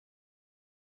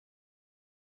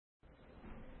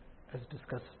as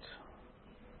discussed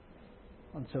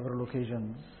on several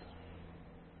occasions,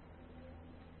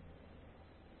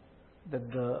 that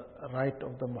the right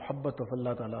of the muhabbat of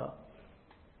Allah Ta'ala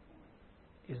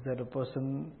is that a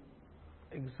person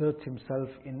exerts himself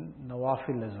in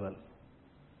nawafil as well.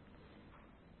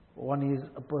 One is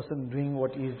a person doing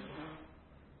what is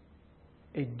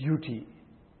a duty.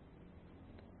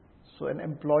 So an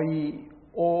employee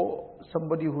or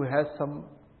somebody who has some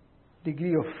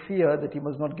degree of fear that he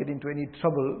must not get into any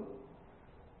trouble,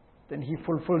 then he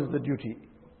fulfills the duty.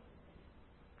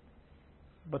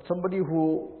 But somebody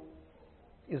who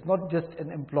is not just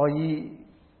an employee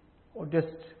or just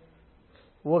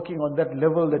working on that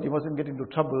level that he mustn't get into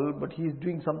trouble, but he is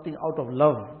doing something out of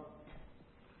love.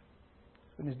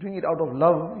 When he's doing it out of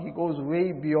love, he goes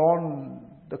way beyond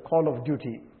the call of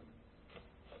duty.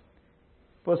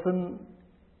 Person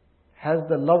has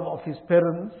the love of his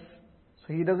parents,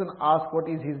 so he doesn't ask what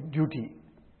is his duty.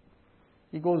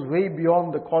 He goes way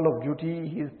beyond the call of duty.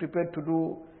 He is prepared to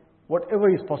do whatever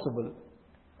is possible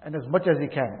and as much as he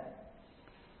can.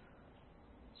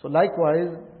 So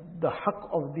likewise, the haqq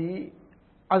of the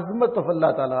azmat of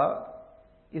Allah Ta'ala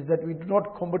is that we do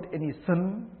not commit any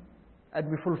sin and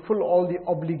we fulfill all the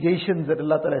obligations that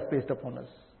Allah Ta'ala has placed upon us.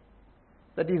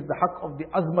 That is the haqq of the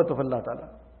azmat of Allah Ta'ala.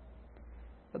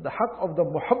 But the haqq of the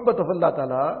muhabbat of Allah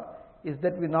Ta'ala is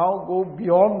that we now go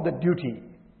beyond the duty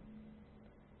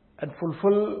and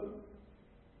fulfill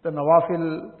the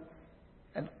nawafil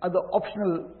and other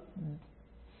optional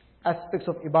aspects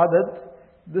of ibadat.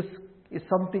 This is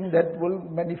something that will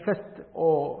manifest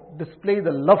or display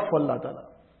the love for Allah Ta'ala.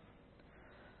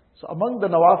 So among the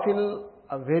nawafil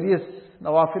are various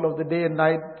nawafil of the day and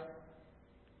night.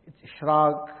 It's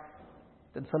ishraq,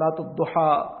 then salatul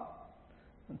duha,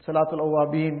 and salatul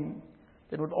awabin.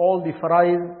 Then with all the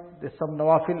faraiz, there's some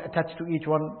nawafil attached to each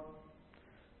one.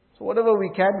 So whatever we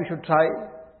can, we should try.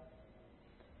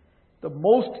 The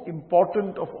most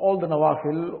important of all the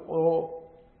nawafil, or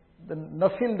the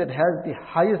nafil that has the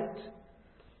highest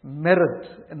merit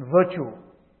and virtue,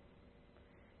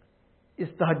 is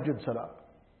tahajjud salah.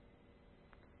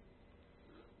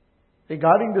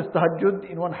 Regarding this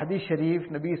tahajjud, in one hadith sharif,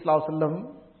 Nabi Sallallahu Alaihi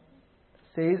Wasallam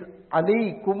says,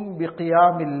 alaykum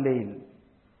biqiyamil layl.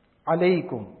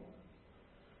 Alaykum.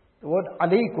 The word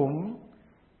alaykum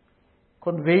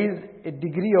conveys a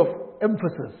degree of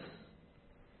emphasis.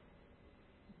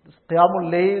 This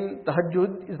qiyamul layl,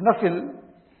 tahajjud, is nafil.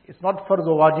 It's not farz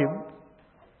or wajib.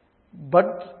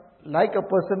 But like a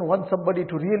person wants somebody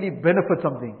to really benefit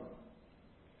something.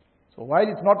 So while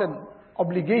it's not an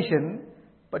obligation,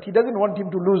 but he doesn't want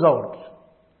him to lose out.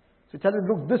 So he tells him,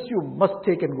 look, this you must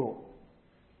take and go.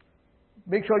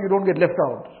 Make sure you don't get left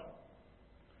out.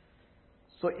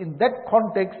 So in that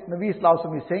context, Nabi Sallallahu Alaihi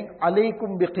Wasallam is saying,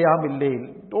 alaykum biqiyamil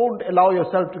layl. Don't allow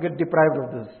yourself to get deprived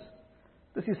of this.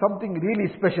 This is something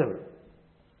really special.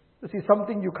 This is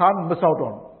something you can't miss out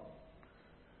on.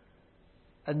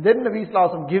 And then Nabi Sallallahu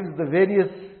Alaihi Wasallam gives the various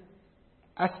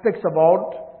aspects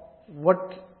about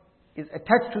what is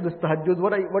attached to this tahajjud,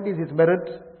 what is its merit.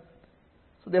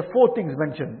 So there are four things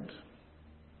mentioned.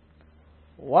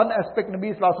 One aspect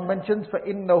Nabi Sallallahu Alaihi Wasallam mentions,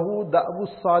 فَإِنَّهُ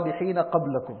دَأْبُ الصَّالِحِينَ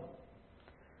قَبْلَكُمْ.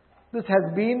 This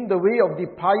has been the way of the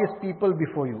pious people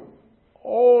before you.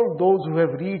 All those who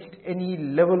have reached any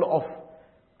level of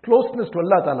closeness to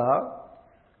Allah Ta'ala.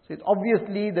 So it's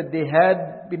obviously that they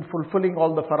had been fulfilling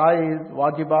all the faraiz,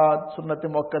 wajibat, sunnat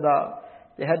muakkada.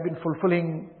 They had been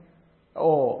fulfilling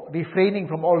or refraining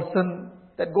from all sin.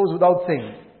 That goes without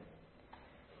saying.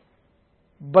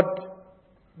 But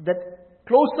that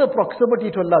closer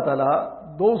proximity to Allah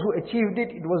Ta'ala, those who achieved it,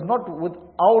 it was not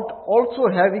without also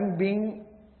having been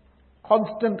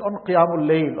constant on qiyamul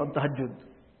layl, on tahajjud.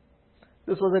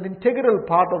 This was an integral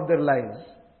part of their lives.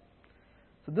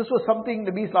 So this was something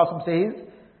Nabi Sallallahu Alaihi Wasallam says,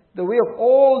 the way of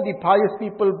all the pious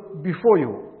people before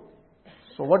you.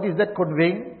 So what is that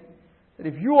conveying? That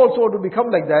if you also want to become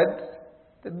like that,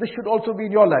 then this should also be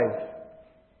in your life.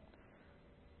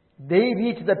 They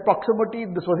reached that proximity,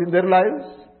 this was in their lives.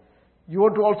 You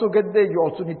want to also get there, you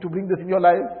also need to bring this in your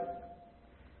life.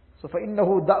 So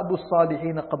فَإِنَّهُ دَأْبُ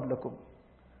الصَّالِحِينَ قَبْلَكُمْ.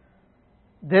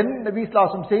 Then Nabi Sallallahu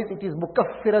Alaihi Wasallam says, it is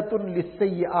mukaffiratun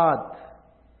lis-sayyi'at.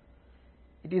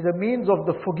 It is a means of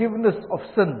the forgiveness of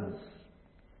sins.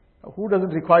 Now, who doesn't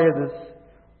require this?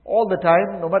 All the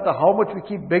time, no matter how much we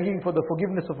keep begging for the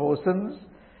forgiveness of our sins,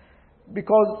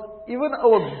 because even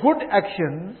our good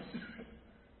actions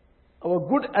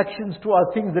too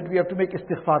are things that we have to make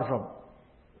istighfar from.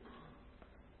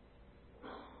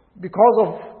 Because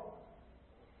of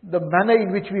the manner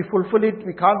in which we fulfill it,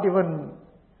 we can't even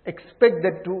expect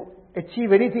that to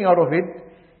achieve anything out of it.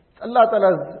 It's Allah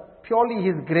Ta'ala's purely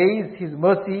His grace, His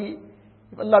mercy,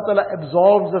 if Allah Ta'ala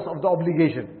absolves us of the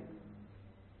obligation.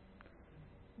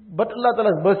 But Allah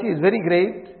Ta'ala's mercy is very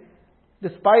great.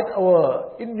 Despite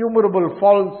our innumerable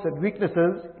faults and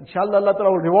weaknesses, inshallah Allah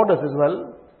Ta'ala will reward us as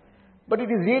well. But it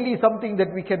is really something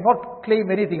that we cannot claim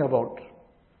anything about.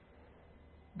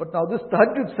 But now this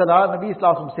tahajjud salah, Nabi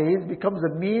Islam says, becomes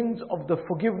a means of the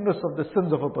forgiveness of the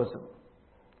sins of a person.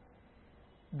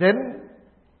 Then,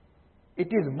 it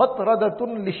is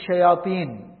matradatun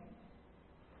lishayateen.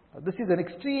 This is an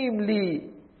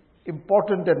extremely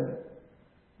important and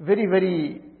very,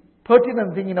 very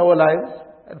pertinent thing in our lives,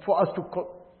 and for us to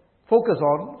focus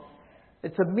on.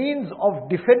 It's a means of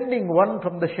defending one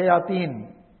from the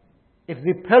shayateen. It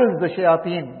repels the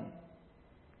shayateen.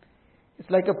 It's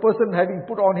like a person having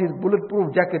put on his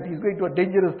bulletproof jacket. He's going to a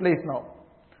dangerous place now.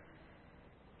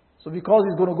 So because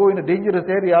he's going to go in a dangerous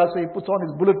area, so he puts on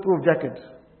his bulletproof jacket.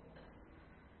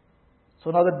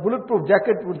 So now that bulletproof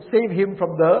jacket will save him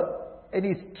from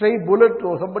any stray bullet,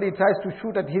 or somebody tries to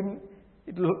shoot at him,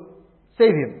 it will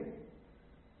save him.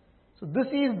 So this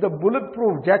is the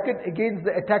bulletproof jacket against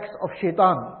the attacks of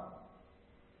shaitan.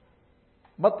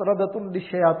 Matradatun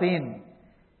lishayateen.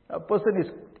 A person is,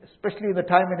 especially in the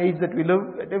time and age that we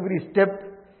live, at every step,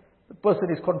 the person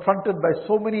is confronted by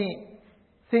so many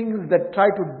things that try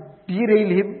to derail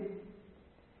him.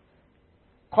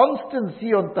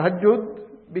 Constancy on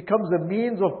tahajjud becomes a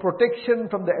means of protection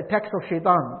from the attacks of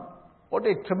shaitan. What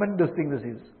a tremendous thing this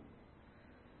is.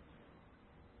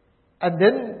 And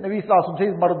then Nabi Sallallahu Alaihi Wasallam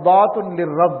says, mardatun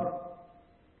lirrabb.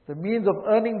 The means of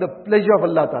earning the pleasure of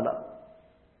Allah Ta'ala.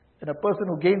 And a person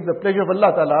who gains the pleasure of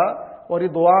Allah Ta'ala,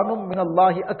 وَرِضْوَانٌ مِّنَ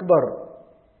اللَّهِ أَكْبَرُ.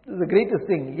 This is the greatest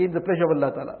thing, he gains the pleasure of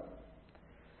Allah Ta'ala.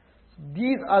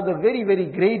 These are the very, very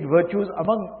great virtues.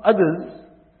 Among others,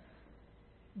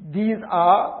 these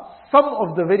are some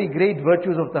of the very great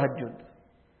virtues of tahajjud.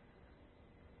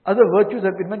 Other virtues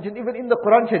have been mentioned even in the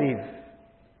Quran Sharif.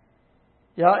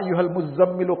 Ya ayyuhal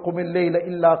muzammilu qumil layla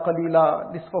illa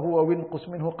qalila nisfahu aw inqus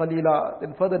minhu qalila.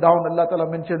 Then further down Allah Ta'ala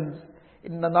mentions,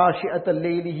 inna nashi'atal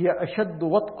layli hiya ashaddu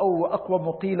wat'aw wa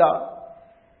aqwamu qila.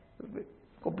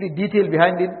 Complete detail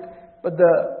behind it. But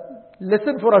the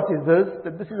lesson for us is this,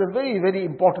 that this is a very, very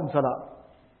important salah.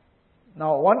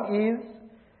 Now one is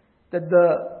that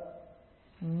the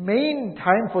main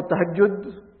time for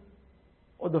tahajjud,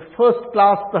 or the first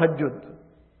class tahajjud,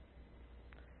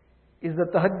 is the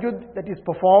tahajjud that is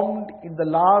performed in the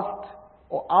last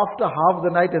or after half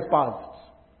the night has passed.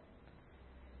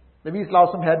 Nabi Sallallahu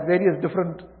Alaihi Wasallam had various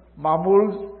different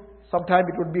ma'muls. Sometimes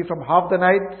it would be from half the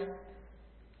night,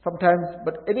 sometimes,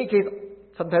 but any case,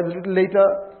 sometimes a little later,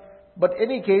 but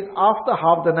any case after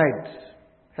half the night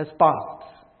has passed.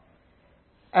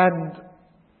 And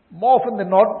more often than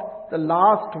not, the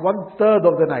last 1/3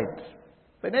 of the night.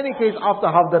 But in any case, after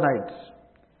half the night.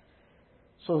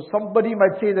 So somebody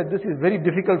might say that this is very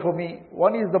difficult for me.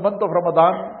 One is the month of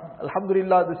Ramadan.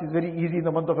 Alhamdulillah, this is very easy in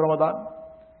the month of Ramadan.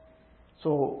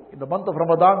 So in the month of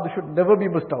Ramadan, this should never be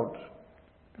missed out.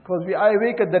 Because we are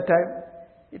awake at that time.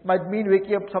 It might mean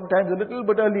waking up sometimes a little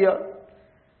bit earlier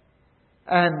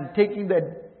and taking the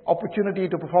opportunity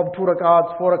to perform 2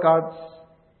 rakats, 4 rakats.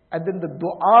 And then the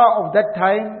dua of that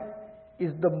time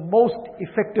is the most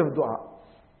effective dua.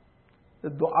 The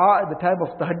dua at the time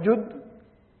of tahajjud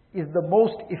is the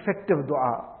most effective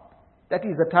dua. That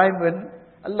is the time when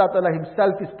Allah Ta'ala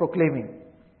Himself is proclaiming,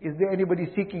 is there anybody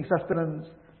seeking sustenance?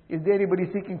 Is there anybody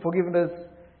seeking forgiveness?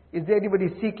 Is there anybody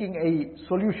seeking a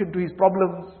solution to his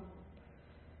problems?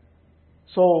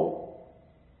 So,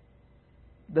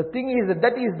 the thing is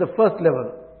that is the first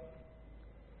level.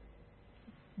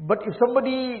 But if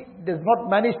somebody does not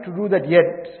manage to do that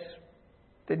yet,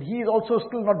 then he is also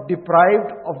still not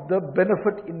deprived of the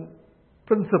benefit in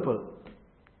principle.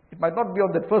 It might not be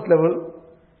on that first level,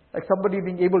 like somebody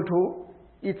being able to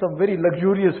eat some very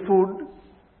luxurious food,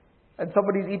 and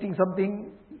somebody is eating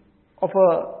something of a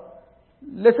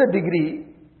lesser degree,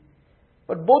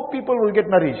 but both people will get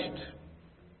nourished.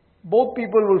 Both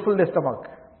people will fill their stomach.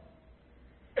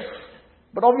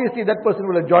 But obviously that person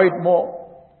will enjoy it more.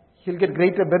 He'll get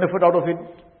greater benefit out of it.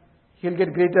 He'll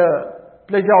get greater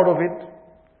pleasure out of it.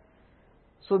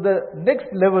 So the next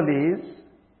level is,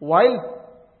 while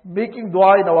making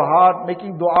dua in our heart,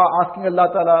 making dua, asking Allah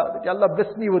Ta'ala, that Allah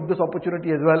bless me with this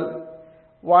opportunity as well,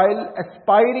 while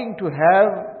aspiring to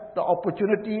have the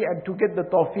opportunity and to get the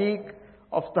tawfiq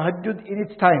of tahajjud in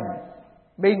its time,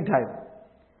 main time.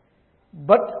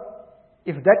 But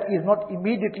if that is not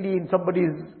immediately in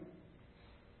somebody's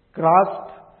grasp,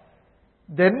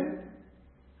 then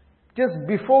just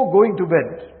before going to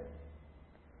bed,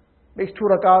 makes 2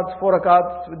 rakats, 4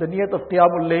 rakats with the niyat of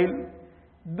Qiyamul Layl.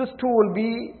 This too will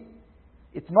be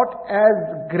It's not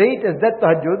as great as that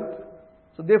tahajjud.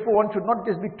 So therefore one should not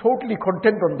just be totally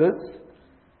content on this.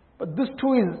 But this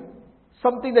too is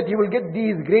something that you will get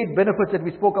these great benefits that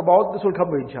we spoke about. This will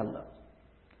come with inshallah.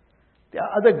 There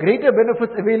are other greater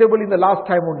benefits available in the last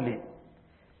time only.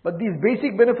 But these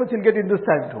basic benefits you'll get in this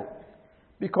time too.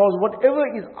 Because whatever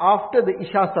is after the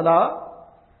Isha Salah,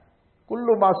 كُلُّ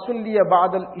مَا صُلِّيَ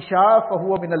بَعْدَ الْإِشَاءِ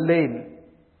فَهُوَ مِنَ اللَّيْلِ.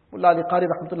 Mullah Ali Qari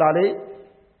Rahmatullah alayh,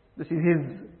 this is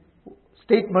his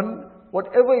statement.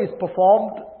 Whatever is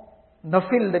performed,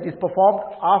 nafil that is performed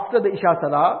after the Isha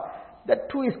Salah, that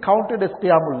too is counted as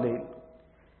Qiyamul Layl.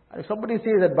 And if somebody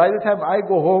says that by the time I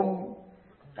go home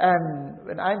and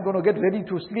when I'm going to get ready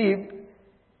to sleep,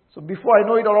 so before I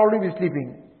know it I'll already be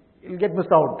sleeping. It'll get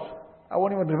missed out. I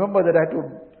won't even remember that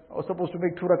I was supposed to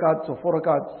make 2 rakats or 4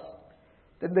 rakats.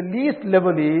 Then the least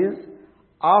level is,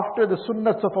 after the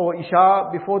sunnats of our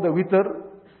Isha, before the witr,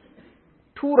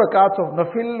 2 rakats of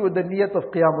nafil with the niyat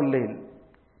of Qiyamul Layl.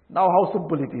 Now how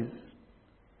simple it is.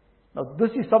 Now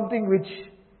this is something which,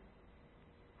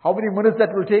 how many minutes that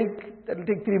will take? That will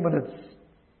take 3 minutes.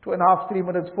 2.5, 3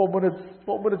 minutes, 4 minutes.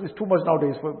 4 minutes is too much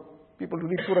nowadays for people to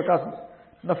read 2 rakats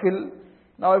nafil.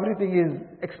 Now everything is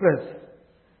express.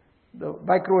 The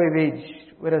microwave age.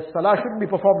 Whereas salah shouldn't be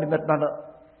performed in that manner.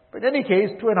 But in any case,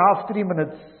 2.5, 3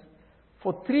 minutes.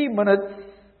 For 3 minutes,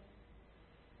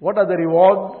 what are the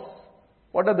rewards?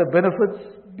 What are the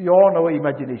benefits beyond our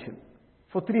imagination?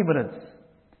 For 3 minutes.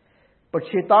 But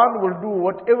shaitan will do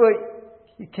whatever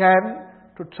he can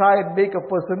to try and make a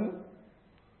person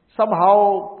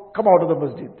somehow come out of the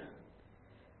masjid.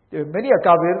 There are many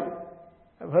akabir.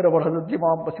 I've heard about Hazrat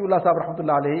Imam Basiullah Sahib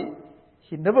Rahmatullah alayhi.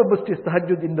 He never missed his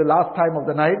tahajjud in the last time of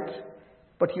the night.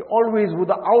 But he always,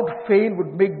 without fail,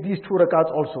 would make these 2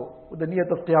 rakats also, with the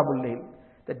niyat of Qiyamul Layl.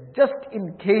 That just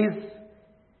in case,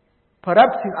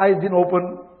 perhaps his eyes didn't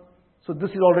open, so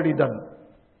this is already done.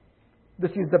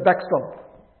 This is the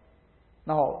backstop.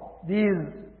 Now, these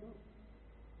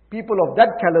people of that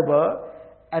caliber,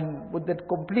 and with that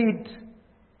complete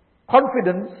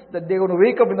confidence that they're going to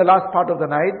wake up in the last part of the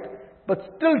night, but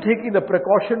still taking the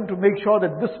precaution to make sure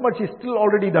that this much is still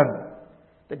already done.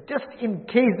 That just in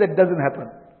case that doesn't happen.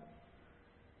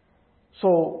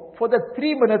 So, for that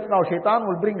 3 minutes now, shaitan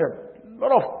will bring a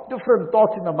lot of different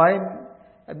thoughts in the mind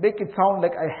and make it sound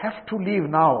like I have to leave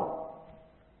now.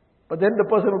 But then the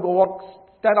person will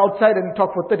stand outside and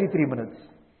talk for 33 minutes.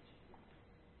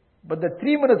 But the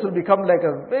 3 minutes will become like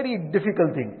a very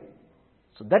difficult thing.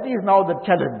 So that is now the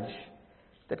challenge.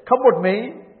 That come what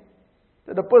may,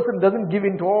 that the person doesn't give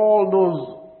in to all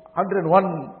those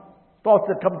 101 thoughts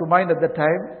that come to mind at that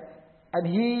time, and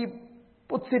he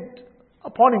puts it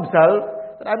upon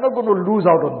himself that I'm not going to lose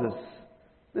out on this.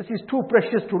 This is too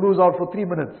precious to lose out for 3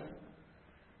 minutes.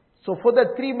 So for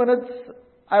that 3 minutes,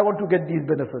 I want to get these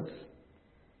benefits.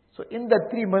 So in that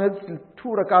 3 minutes, 2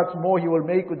 rakats more he will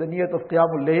make with the niyat of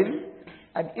Qiyamul Layl.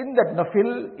 And in that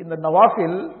nafil, in the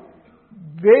nawafil,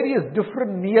 various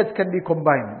different niyats can be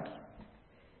combined.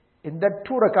 In that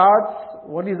 2 rakats,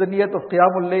 one is the niyat of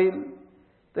Qiyamul Layl,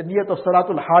 the niyat of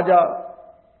Salatul Haja,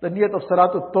 the niyat of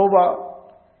Salatul Tawbah.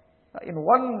 In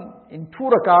 2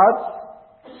 rakats,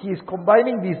 he is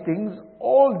combining these things.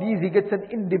 All these he gets an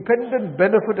independent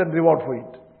benefit and reward for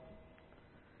it.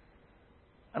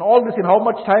 And all this in how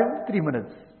much time? 3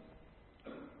 minutes.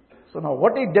 So now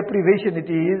what a deprivation it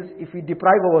is if we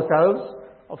deprive ourselves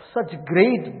of such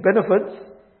great benefits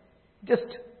just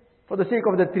for the sake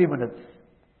of the 3 minutes.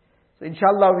 So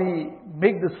inshallah we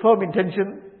make this firm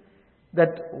intention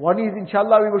that one is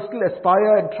inshallah we will still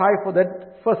aspire and try for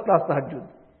that first class tahajjud.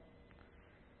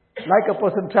 Like a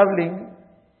person traveling,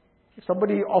 if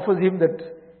somebody offers him that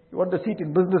you want a seat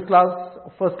in business class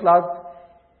or first class,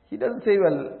 he doesn't say,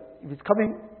 well, if it's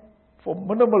coming for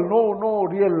minimal, no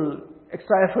real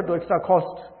extra effort or extra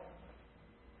cost.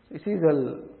 So he says,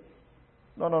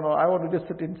 well, no, I want to just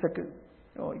sit in second,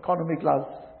 economy class.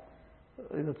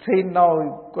 In the train now,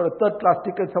 you've got a third class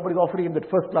ticket, somebody's offering him that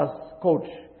first class coach.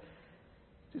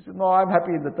 He says, no, I'm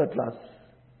happy in the third class.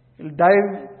 He'll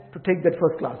dive to take that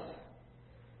first class.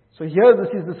 So here, this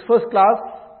is this first class,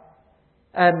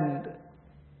 and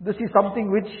this is something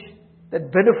which,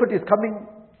 that benefit is coming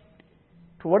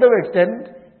to whatever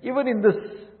extent, even in this,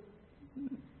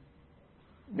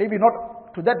 maybe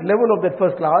not to that level of that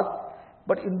first class,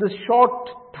 but in this short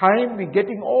time, we're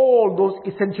getting all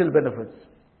those essential benefits.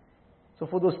 So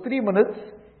for those 3 minutes,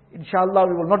 inshallah,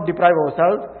 we will not deprive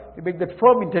ourselves. We make that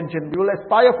firm intention. We will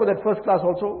aspire for that first class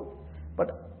also. But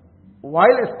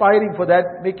while aspiring for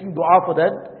that, making dua for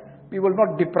that, we will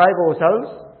not deprive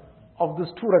ourselves of this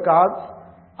 2 rakats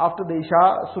after the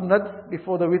Isha, sunnat,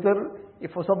 before the witr.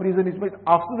 If for some reason it's made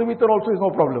after the witr also is no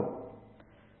problem.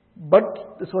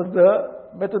 But this was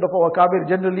the method of our Kabir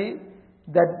generally,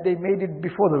 that they made it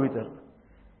before the witr.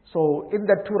 So in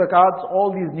that 2 rakats,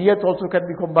 all these niyats also can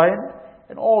be combined,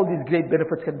 and all these great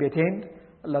benefits can be attained.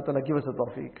 Allah Ta'ala give us the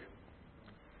tawfiq.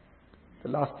 The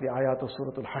last 3 ayat of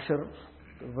Surah Al-Hashr,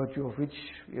 the virtue of which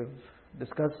we have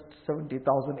discussed.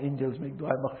 70,000 angels make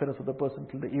dua maghfirah for the person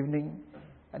till the evening,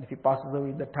 and if he passes away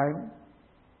in that time,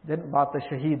 then mata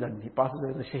shaheedan, he passes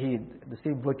away as a shaheed. The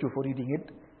same virtue for reading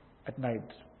it at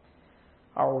night.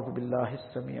 أعوذ بالله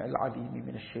السميع العليم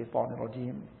من الشيطان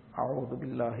الرجيم. أعوذ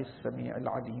بالله السميع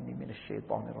العليم من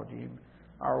الشيطان الرجيم.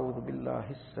 أعوذ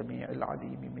بالله السميع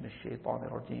العليم من الشيطان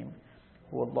الرجيم.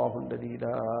 هو الله الذي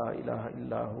لا إله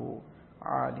إلا هو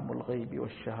عالم الغيب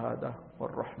والشهادة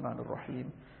والرحمن الرحيم.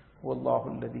 هو الله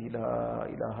الذي لا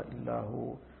إله إلا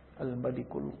هو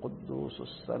الملك القدوس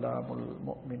السلام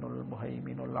المؤمن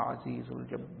المهيمن العزيز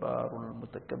الجبار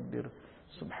المتكبر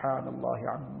سبحان الله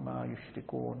عما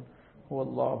يشركون. هو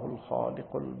الله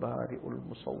الخالق البارئ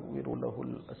المصور له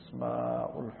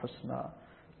الأسماء الحسنى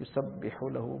يسبح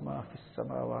له ما في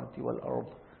السماوات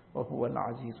والأرض وهو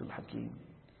العزيز الحكيم.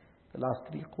 The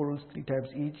last 3 quls 3 times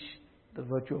each, the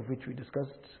virtue of which we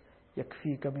discussed.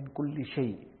 يكفيك من كل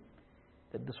شيء,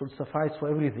 that this will suffice for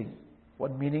everything.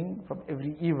 One meaning, from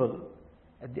every evil,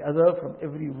 and the other from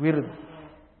every wird,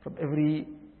 from every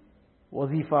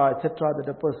wazifa, etc., that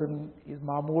a person is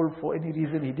ma'mul for any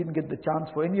reason, he didn't get the chance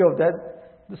for any of that,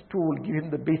 this too will give him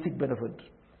the basic benefit.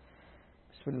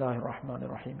 Bismillahir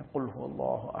Rahmanir Rahim. Qul huwa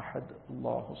Allahu ahad,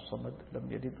 Allahu samad, lam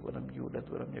yalid wa lam yulad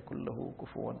wa lam yakul lahu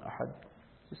kufuwan ahad.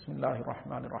 Bismillahir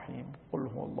Rahmanir Rahim. Qul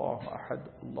huwa Allahu ahad,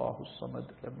 Allahu samad,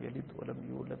 lam yalid wa lam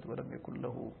yulad wa lam yakul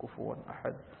lahu kufuwan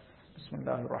ahad.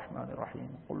 Bismillahir Rahmanir Rahim.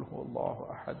 Qul huwa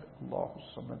Allahu ahad, Allahu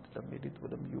samad, lam yalid wa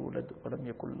lam yulad wa lam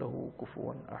yakul lahu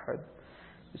kufuwan ahad.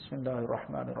 Bismillahir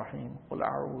Rahmanir Rahim. Qul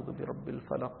a'udhu bi rabbil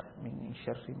falaq min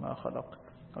sharri ma khalaq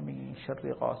wa min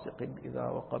sharri ghasiqin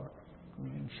idha waqab wa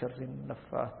min sharri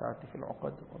an-naffathati fil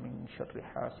 'uqad wa min sharri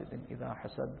hasidin idha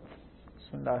hasad.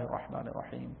 Bismillahir Rahmanir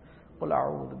Rahim. قل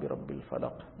أعوذ برب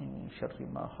الفلق من شر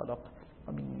ما خلق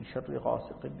ومن شر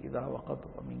غاسق إذا وقب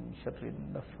ومن شر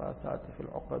النفاثات في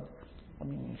العقد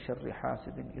ومن شر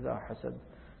حاسد إذا حسد.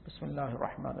 بسم الله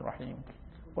الرحمن الرحيم.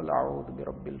 قل أعوذ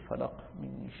برب الفلق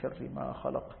من شر ما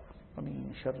خلق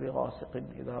ومن شر غاسق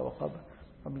إذا وقب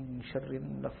ومن شر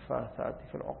النفاثات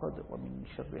في العقد ومن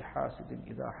شر حاسد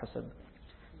إذا حسد.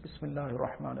 بسم الله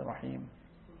الرحمن الرحيم.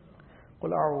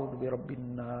 قل أعوذ برب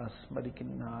الناس ملك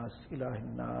الناس إله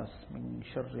الناس من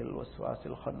شر الوسواس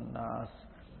الخناس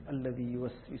الذي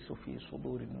يوسوس في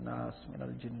صدور الناس من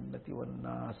الجنة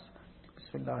والناس.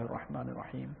 بسم الله الرحمن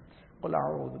الرحيم. قل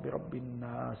أعوذ برب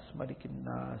الناس ملك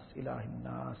الناس إله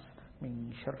الناس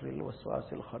من شر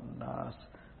الوسواس الخناس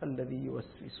الذي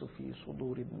يوسوس في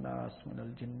صدور الناس من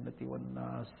الجنة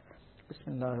والناس.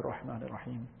 بسم الله الرحمن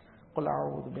الرحيم. قل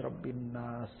أعوذ برب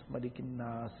الناس ملك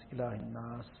الناس إله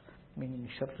الناس من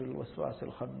شر الوسواس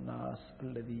الخناس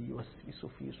الذي يوسوس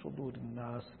في صدور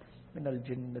الناس من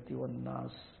الجنة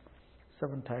والناس.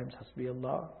 7 times Hasbi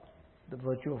Allah, the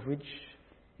virtue of which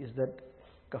is that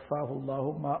كفاه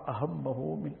الله ما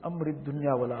أهمه من أمر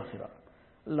الدنيا والآخرة.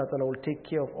 Allah Ta'ala will take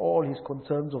care of all his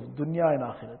concerns of dunya and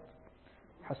akhirat.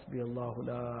 حسبي الله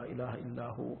لا إله إلا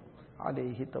هو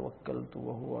عليه توكلت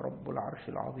وهو رب العرش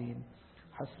العظيم.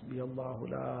 حسبي الله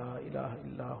لا إله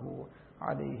إلا هو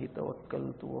عليه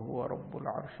توكلت وهو رب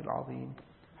العرش العظيم.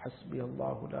 حسبي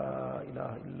الله لا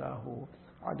إله إلا هو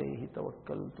عليه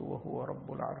توكلت وهو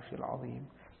رب العرش العظيم.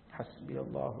 حسبي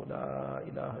الله لا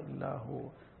إله إلا هو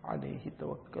عليه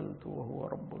توكلت وهو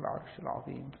رب العرش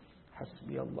العظيم.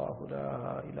 حسبي الله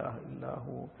لا إله إلا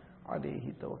هو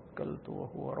عليه توكلت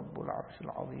وهو رب العرش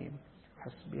العظيم.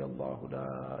 حسبي الله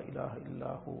لا إله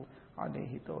إلا هو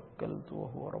عليه توكلت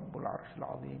وهو رب العرش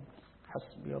العظيم.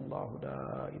 حسبي الله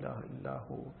لا إله إلا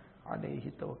هو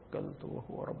عليه توكلت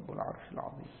وهو رب العرش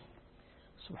العظيم.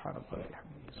 سبحان الله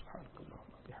وبحمده. سبحانك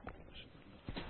اللهم وبحمدك.